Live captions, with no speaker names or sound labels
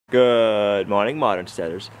Good morning, modern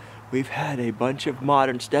steaders. We've had a bunch of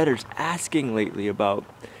modern steaders asking lately about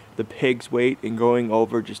the pig's weight and going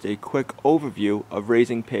over just a quick overview of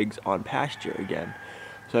raising pigs on pasture again.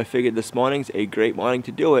 So I figured this morning's a great morning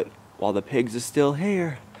to do it while the pigs are still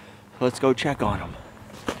here. So let's go check on them.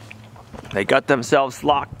 They got themselves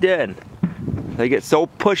locked in. They get so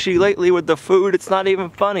pushy lately with the food, it's not even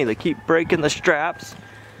funny. They keep breaking the straps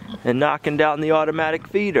and knocking down the automatic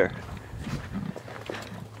feeder.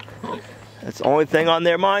 That's the only thing on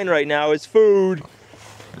their mind right now is food.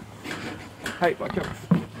 Hey, watch out.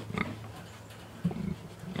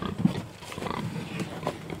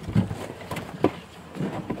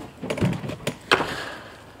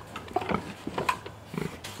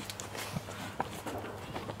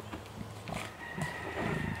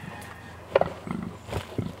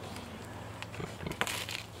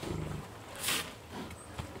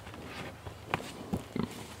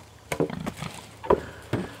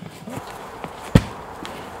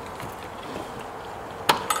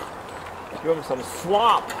 Give them some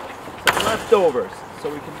slop, some leftovers,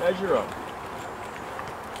 so we can measure them.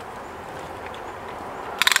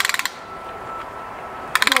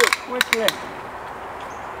 Do it quickly.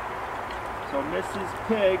 So Mrs.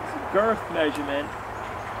 Pig's girth measurement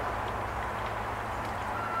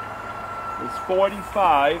is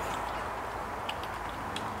 45.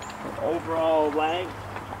 And overall length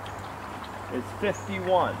is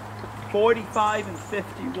 51. 45 and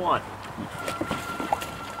 51.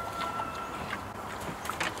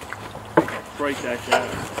 Break that down.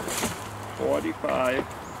 45,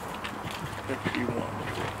 51.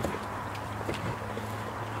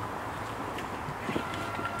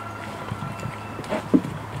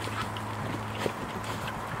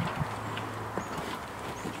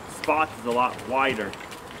 Spots is a lot wider,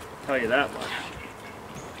 I'll tell you that much.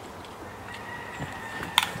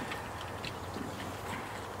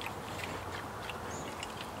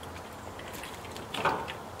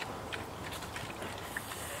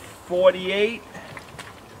 $48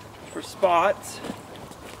 for spots.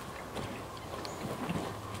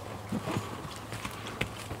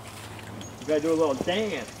 You gotta do a little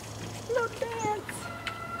dance. A little dance.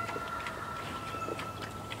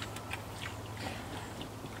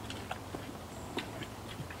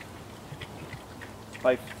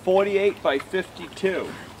 By 48 by 52.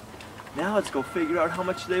 Now let's go figure out how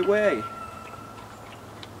much they weigh.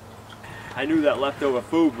 I knew that leftover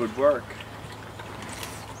food would work.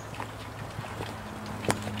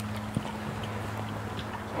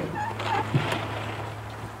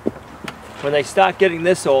 When they start getting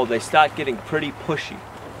this old, they start getting pretty pushy.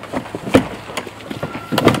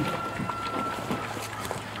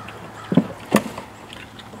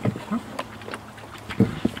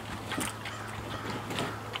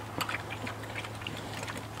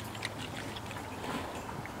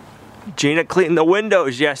 Gina cleaned the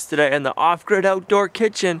windows yesterday in the off-grid outdoor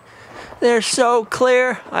kitchen. They're so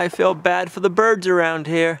clear, I feel bad for the birds around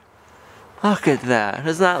here. Look at that,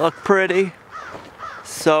 doesn't that look pretty?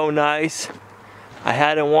 So nice. I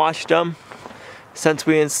hadn't washed them since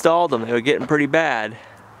we installed them. They were getting pretty bad.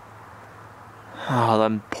 Oh,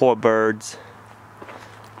 them poor birds.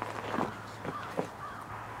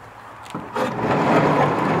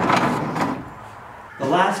 The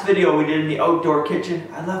last video we did in the outdoor kitchen,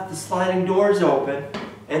 I left the sliding doors open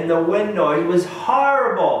and the wind noise was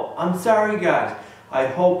horrible. I'm sorry guys. I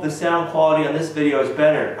hope the sound quality on this video is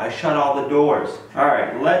better. I shut all the doors.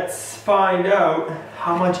 Alright, let's find out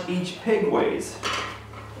how much each pig weighs.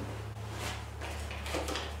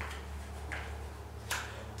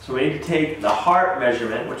 So we need to take the heart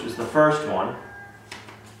measurement, which is the first one,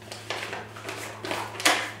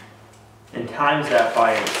 and times that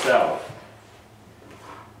by itself.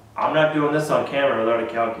 I'm not doing this on camera without a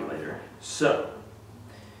calculator. So,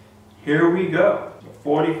 here we go.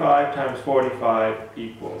 45 times 45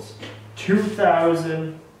 equals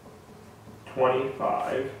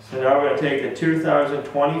 2,025. So now we're going to take the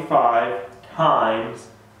 2,025 times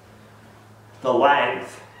the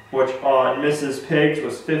length, which on Mrs. Pig's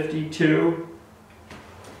was 52.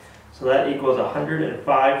 So that equals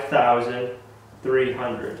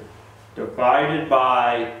 105,300. Divided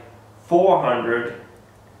by 400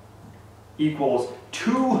 equals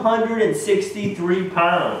 263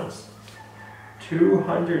 pounds.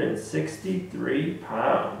 263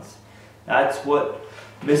 pounds. That's what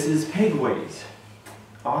Mrs. Pig weighs.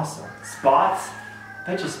 Awesome. Spots? I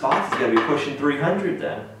bet you Spots is going to be pushing 300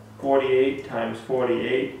 then. 48 times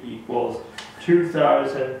 48 equals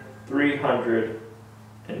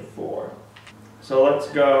 2,304. So let's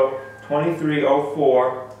go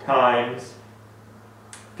 2304 times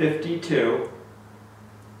 52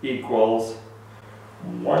 equals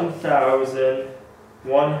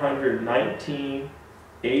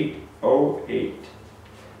 1,119,808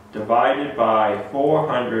 divided by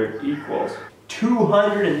 400 equals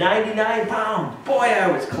 299 pounds. Boy,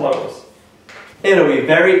 I was close. It'll be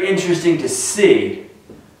very interesting to see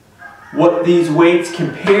what these weights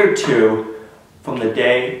compare to from the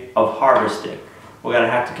day of harvesting. We're going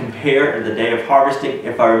to have to compare the day of harvesting.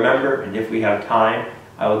 If I remember and if we have time,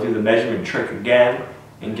 I will do the measurement trick again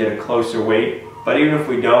and get a closer weight. But even if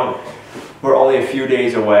we don't, we're only a few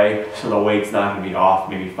days away, so the weight's not going to be off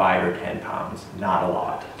maybe 5 or 10 pounds. Not a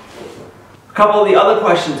lot. A couple of the other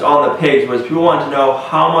questions on the pigs was people wanted to know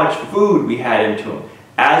how much food we had into them.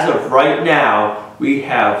 As of right now, we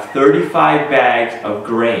have 35 bags of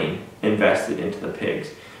grain invested into the pigs.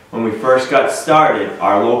 When we first got started,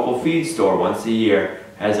 our local feed store once a year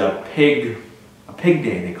has a pig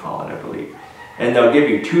day they call it, I believe. And they'll give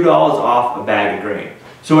you $2 off a bag of grain.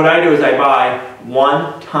 So what I do is I buy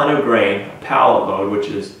 1 ton of grain, a pallet load, which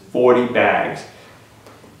is 40 bags.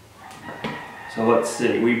 So let's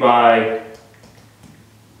see, we buy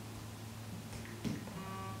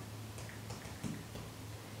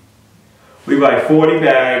We buy 40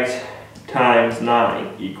 bags times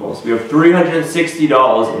 9 equals. We have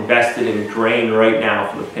 $360 invested in grain right now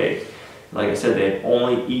for the pigs. Like I said, they've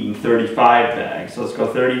only eaten 35 bags. So let's go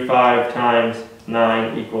 35 times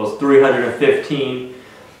 9 equals 315.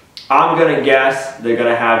 I'm going to guess they're going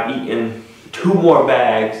to have eaten 2 more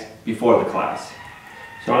bags before the class.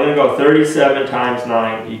 So I'm going to go 37 times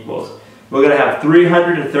 9 equals. We're going to have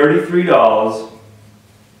 $333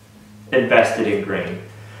 invested in grain.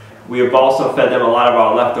 We have also fed them a lot of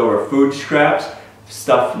our leftover food scraps,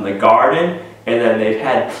 stuff from the garden, and then they've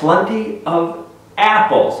had plenty of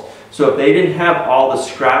apples. So if they didn't have all the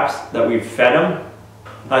scraps that we've fed them,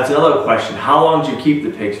 that's another question. How long do you keep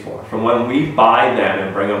the pigs for? From when we buy them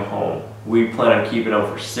and bring them home, we plan on keeping them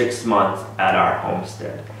for 6 months at our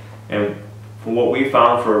homestead. And from what we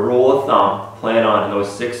found, for a rule of thumb, plan on in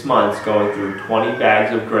those 6 months going through 20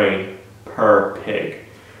 bags of grain per pig.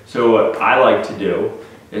 So what I like to do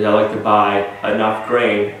is I like to buy enough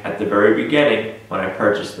grain at the very beginning when I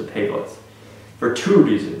purchase the piglets. For 2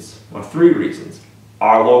 reasons, or 3 reasons.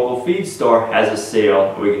 Our local feed store has a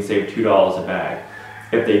sale and we can save $2 a bag.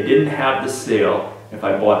 If they didn't have the sale, if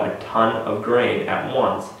I bought a ton of grain at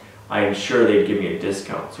once, I am sure they'd give me a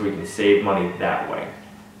discount so we can save money that way.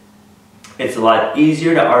 It's a lot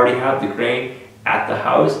easier to already have the grain at the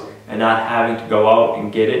house and not having to go out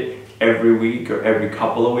and get it every week or every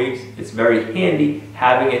couple of weeks. It's very handy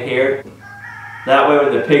having it here. That way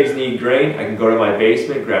when the pigs need grain, I can go to my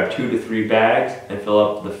basement, grab 2 to 3 bags and fill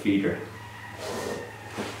up the feeder.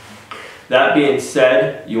 That being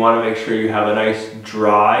said, you want to make sure you have a nice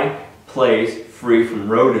dry place free from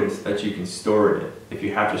rodents that you can store it in. If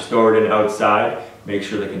you have to store it in outside, make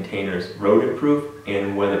sure the container is rodent proof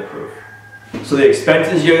and weatherproof. So the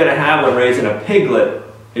expenses you're going to have when raising a piglet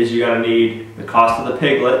is you're going to need the cost of the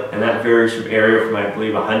piglet, and that varies from area from I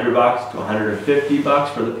believe $100 to $150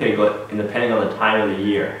 for the piglet, and depending on the time of the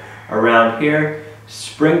year. Around here,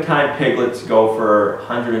 springtime piglets go for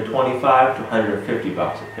 $125 to $150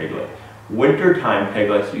 a piglet. Wintertime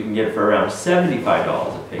piglets you can get for around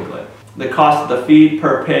 $75 a piglet. The cost of the feed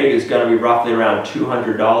per pig is going to be roughly around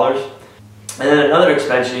 $200. And then another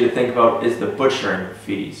expense you need to think about is the butchering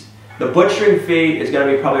fees. The butchering fee is going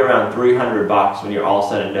to be probably around $300 when you're all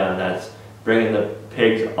said and done. That's bringing the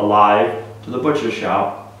pigs alive to the butcher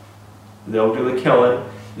shop. They'll do the killing,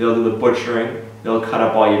 they'll do the butchering, they'll cut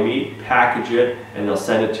up all your meat, package it, and they'll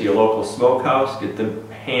send it to your local smokehouse, get the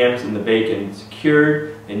hams and the bacon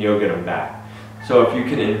secured, and you'll get them back. So if you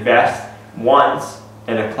can invest once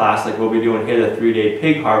in a class like we'll be doing here, the 3-day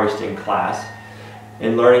pig harvesting class,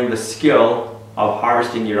 in learning the skill of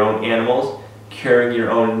harvesting your own animals, curing your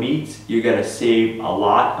own meats, you're going to save a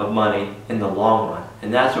lot of money in the long run.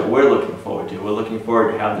 And that's what we're looking forward to. We're looking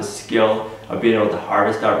forward to have the skill of being able to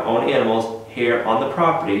harvest our own animals here on the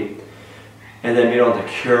property and then being able to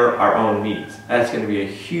cure our own meats. That's going to be a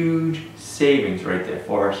huge savings right there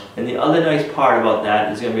for us. And the other nice part about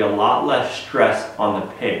that is going to be a lot less stress on the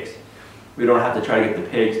pigs. We don't have to try to get the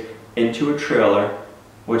pigs into a trailer,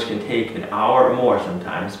 which can take an hour or more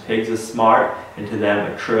sometimes. Pigs are smart, and to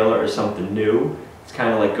them a trailer is something new. It's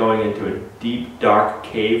kind of like going into a deep, dark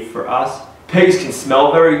cave for us. Pigs can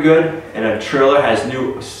smell very good, and a trailer has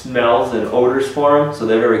new smells and odors for them, so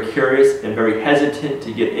they're very curious and very hesitant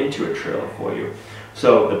to get into a trailer for you.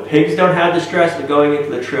 So the pigs don't have the stress of going into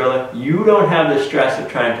the trailer. You don't have the stress of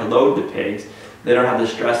trying to load the pigs. They don't have the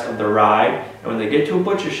stress of the ride. And when they get to a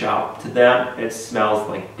butcher shop, to them it smells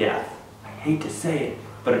like death. I hate to say it,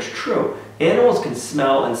 but it's true. Animals can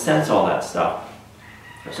smell and sense all that stuff.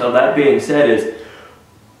 So that being said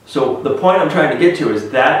so the point I'm trying to get to is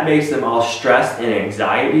that makes them all stressed and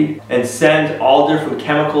anxiety and sends all different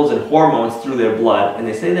chemicals and hormones through their blood, and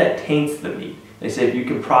they say that taints the meat. They say if you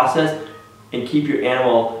can process and keep your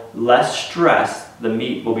animal less stressed, the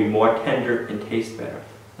meat will be more tender and taste better.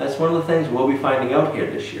 That's one of the things we'll be finding out here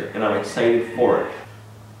this year, and I'm excited for it.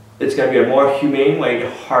 It's going to be a more humane way to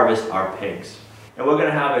harvest our pigs. And we're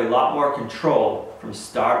going to have a lot more control from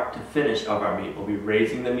start to finish of our meat. We'll be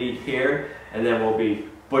raising the meat here, and then we'll be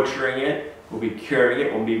butchering it, we'll be curing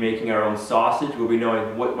it, we'll be making our own sausage, we'll be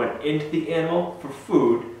knowing what went into the animal for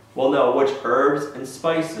food, we'll know which herbs and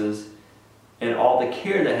spices and all the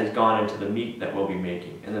care that has gone into the meat that we'll be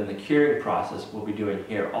making. And then the curing process we'll be doing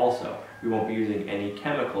here also. We won't be using any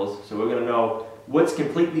chemicals, so we're going to know what's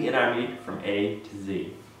completely in our meat from A to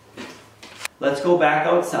Z. Let's go back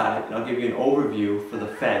outside and I'll give you an overview for the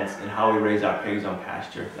fence and how we raise our pigs on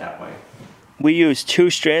pasture that way. We use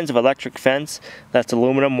 2 strands of electric fence. That's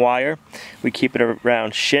aluminum wire. We keep it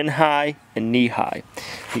around shin high and knee high.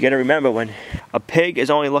 You gotta remember, when a pig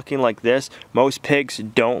is only looking like this, most pigs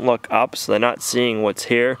don't look up, so they're not seeing what's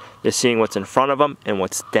here. They're seeing what's in front of them and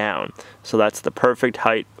what's down. So that's the perfect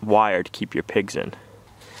height wire to keep your pigs in.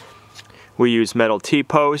 We use metal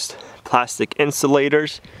T-posts, plastic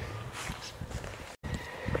insulators.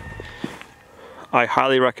 I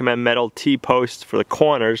highly recommend metal T-posts for the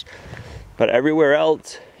corners. But everywhere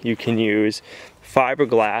else, you can use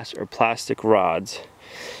fiberglass or plastic rods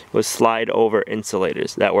with slide over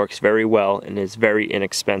insulators. That works very well and is very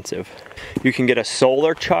inexpensive. You can get a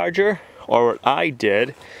solar charger, or what I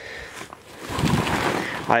did,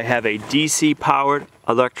 I have a DC powered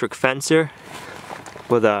electric fencer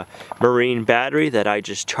with a marine battery that I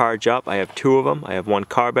just charge up. I have 2 of them. I have 1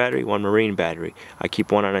 car battery, 1 marine battery. I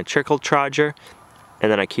keep one on a trickle charger,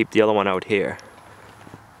 and then I keep the other one out here.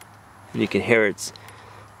 You can hear it's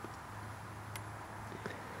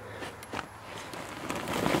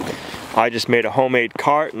I just made a homemade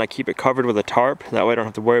cart and I keep it covered with a tarp. That way I don't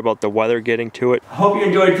have to worry about the weather getting to it. I hope you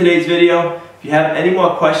enjoyed today's video. If you have any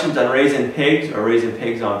more questions on raising pigs or raising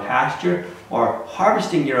pigs on pasture or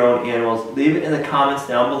harvesting your own animals, leave it in the comments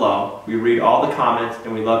down below. We read all the comments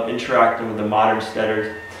and we love interacting with the modern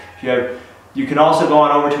steaders. You can also go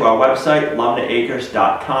on over to our website,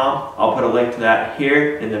 lumnahacres.com. I'll put a link to that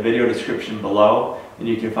here in the video description below, and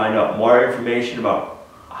you can find out more information about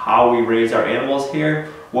how we raise our animals here,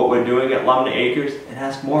 what we're doing at Lumnah Acres, and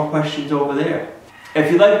ask more questions over there.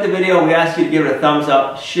 If you liked the video, we ask you to give it a thumbs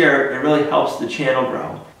up, share it. It really helps the channel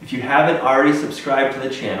grow. If you haven't already subscribed to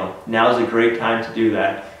the channel, now's a great time to do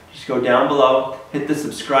that. Just go down below, hit the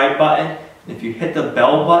subscribe button. If you hit the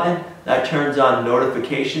bell button, that turns on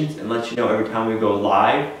notifications and lets you know every time we go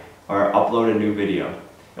live or upload a new video.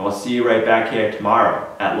 And we'll see you right back here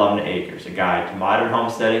tomorrow at Lumnah Acres, a guide to modern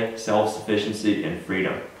homesteading, self-sufficiency, and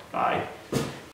freedom. Bye.